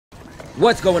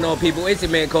What's going on, people? It's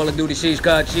your man Call of Duty Sheesh,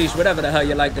 Cod Sheesh, whatever the hell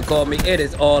you like to call me. It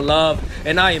is all love,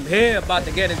 and I am here about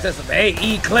to get into some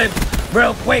AE clips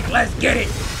real quick. Let's get it.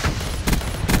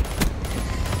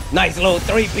 Nice little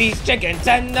 3-piece chicken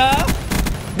tender.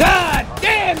 God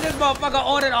damn, this motherfucker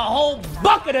ordered a whole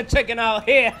bucket of chicken out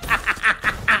here.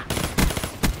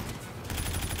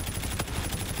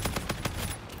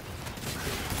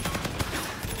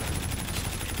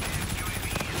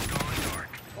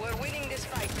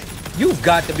 You've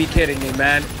got to be kidding me,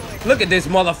 man. Look at this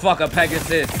motherfucker,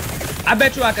 Pegasus. I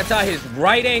bet you I could tie his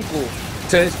right ankle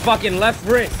to his fucking left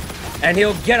wrist, and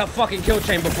he'll get a fucking kill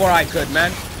chain before I could,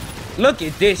 man. Look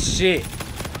at this shit.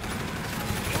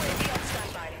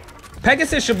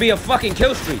 Pegasus should be a fucking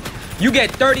kill streak. You get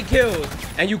 30 kills,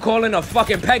 and you call in a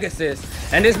fucking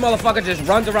Pegasus, and this motherfucker just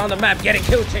runs around the map getting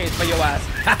kill chains for your ass.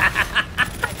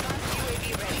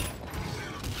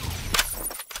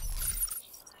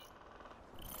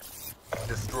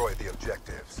 Destroy the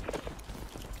objectives.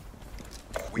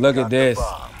 Look at this.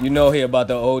 You know he about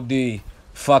the OD.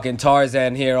 Fucking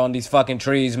Tarzan here on these fucking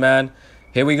trees, man.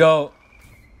 Here we go.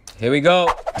 Here we go.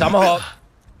 Tomahawk.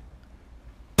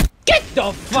 Get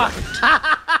the fuck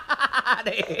out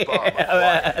of here,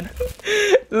 man.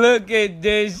 Look at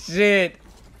this shit.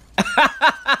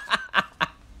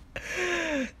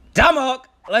 Tomahawk.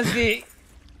 Let's see.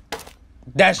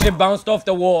 That shit bounced off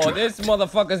the wall. This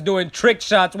motherfucker's doing trick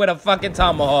shots with a fucking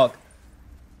tomahawk.